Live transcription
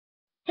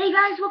Hey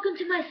guys, welcome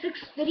to my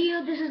 6th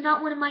video. This is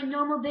not one of my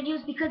normal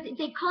videos because it's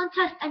a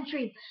contest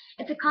entry.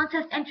 It's a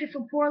contest entry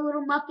for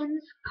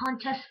Poorlittlemuffin's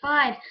Contest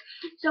 5.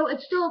 So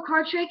it's still a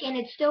card trick and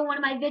it's still one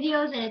of my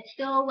videos and it's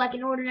still like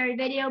an ordinary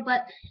video,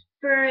 but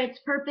for its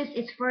purpose,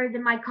 it's for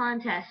my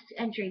contest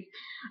entry.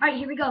 Alright,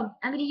 here we go.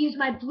 I'm going to use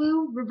my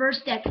blue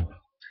reverse deck.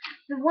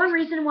 The one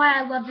reason why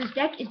I love this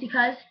deck is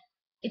because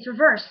it's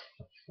reverse.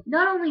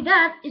 Not only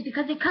that, is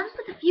because it comes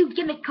with a few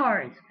gimmick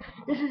cards.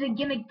 This is a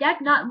gimmick deck,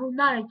 not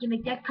a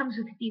gimmick deck, comes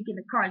with a few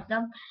gimmick cards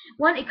though.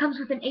 One, it comes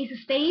with an ace of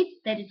spades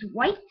that is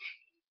white,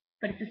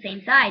 but it's the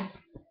same side.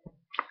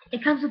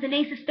 It comes with an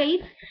ace of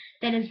spades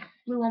that is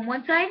blue on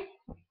one side,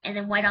 and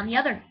then white on the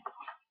other.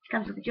 It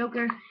comes with a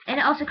joker, and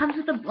it also comes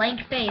with a blank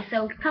face,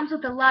 so it comes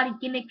with a lot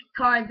of gimmick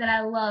cards that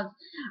I love.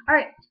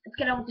 Alright, let's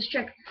get on with this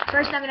trick.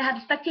 First, I'm going to have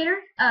the spectator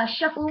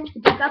shuffle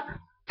the deck up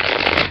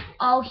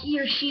all he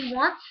or she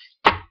wants.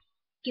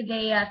 Give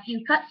a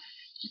few cuts,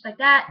 just like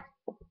that.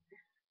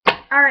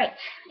 Alright,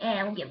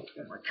 and we'll give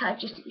one more cut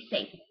just to be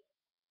safe.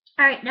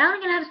 Alright, now I'm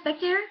going to have a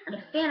spectator. I'm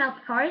going to fan out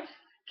the cards.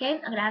 Okay,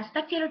 I'm going to have a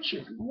spectator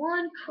choose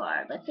one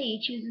card. Let's say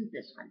he chooses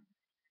this one.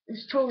 This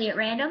is totally at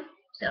random,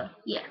 so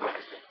yeah.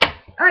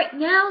 Alright,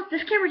 now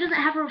this camera doesn't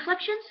have a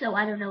reflection, so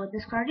I don't know what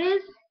this card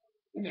is.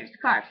 And there's the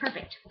card.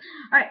 Perfect.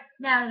 Alright,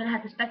 now I'm going to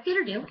have the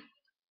spectator do.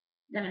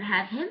 I'm going to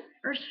have him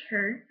or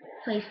her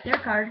place their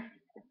card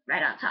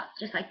right on top,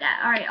 just like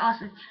that. Alright,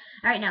 awesome.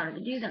 Alright, now what I'm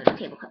going to do is I'm going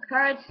to table cut the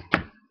cards.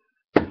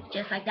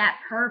 Just like that.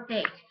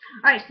 Perfect.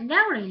 Alright, so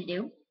now what I'm going to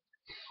do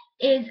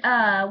is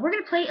we're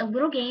going to play a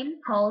little game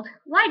called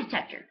Lie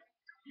Detector.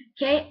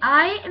 Okay,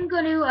 I am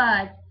going to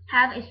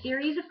have a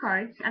series of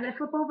cards. I'm going to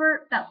flip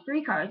over about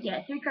 3 cards.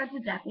 Yeah, 3 cards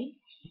exactly.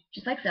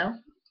 Just like so.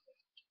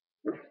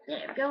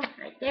 There we go.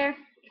 Right there.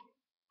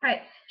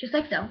 Alright, just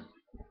like so.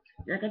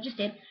 Like I just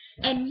did.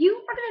 And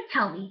you are going to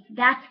tell me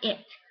that's it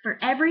for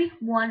every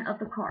one of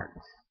the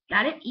cards.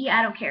 Got it? Yeah,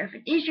 I don't care if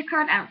it is your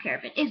card. I don't care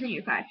if it isn't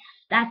your card.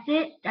 That's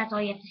it. That's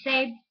all you have to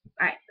say.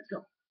 Alright, let's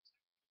go.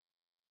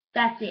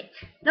 That's it.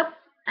 Nope,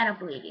 I don't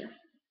believe you.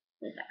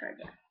 Place that card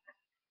down.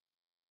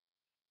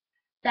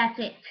 That's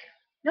it.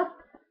 Nope,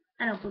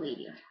 I don't believe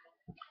you.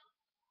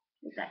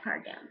 Place that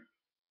card down.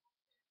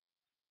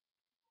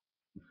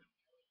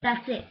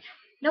 That's it.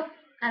 Nope,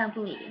 I don't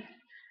believe you.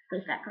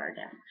 Place that card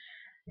down.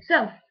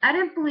 So, I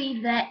didn't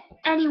believe that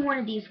any one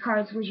of these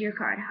cards was your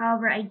card.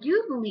 However, I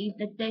do believe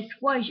that this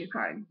was your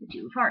card, the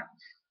 2 of hearts.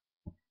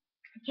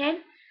 Okay?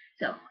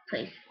 So,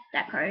 place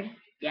that card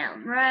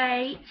down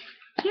right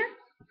here.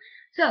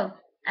 So,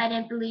 I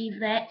didn't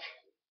believe that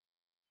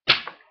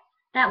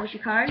that was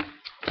your card.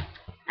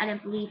 I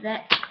didn't believe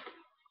that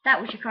that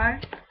was your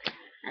card.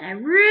 And I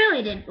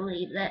really didn't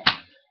believe that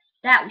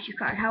that was your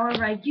card.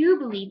 However, I do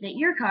believe that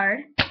your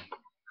card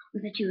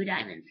was the 2 of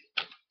diamonds.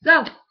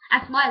 So,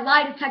 that's my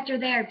lie detector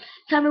there.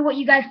 Tell me what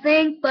you guys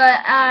think,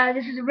 but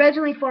this is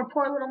originally for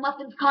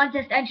Poorlittlemuffin's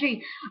contest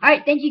entry.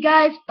 Alright, thank you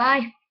guys.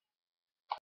 Bye.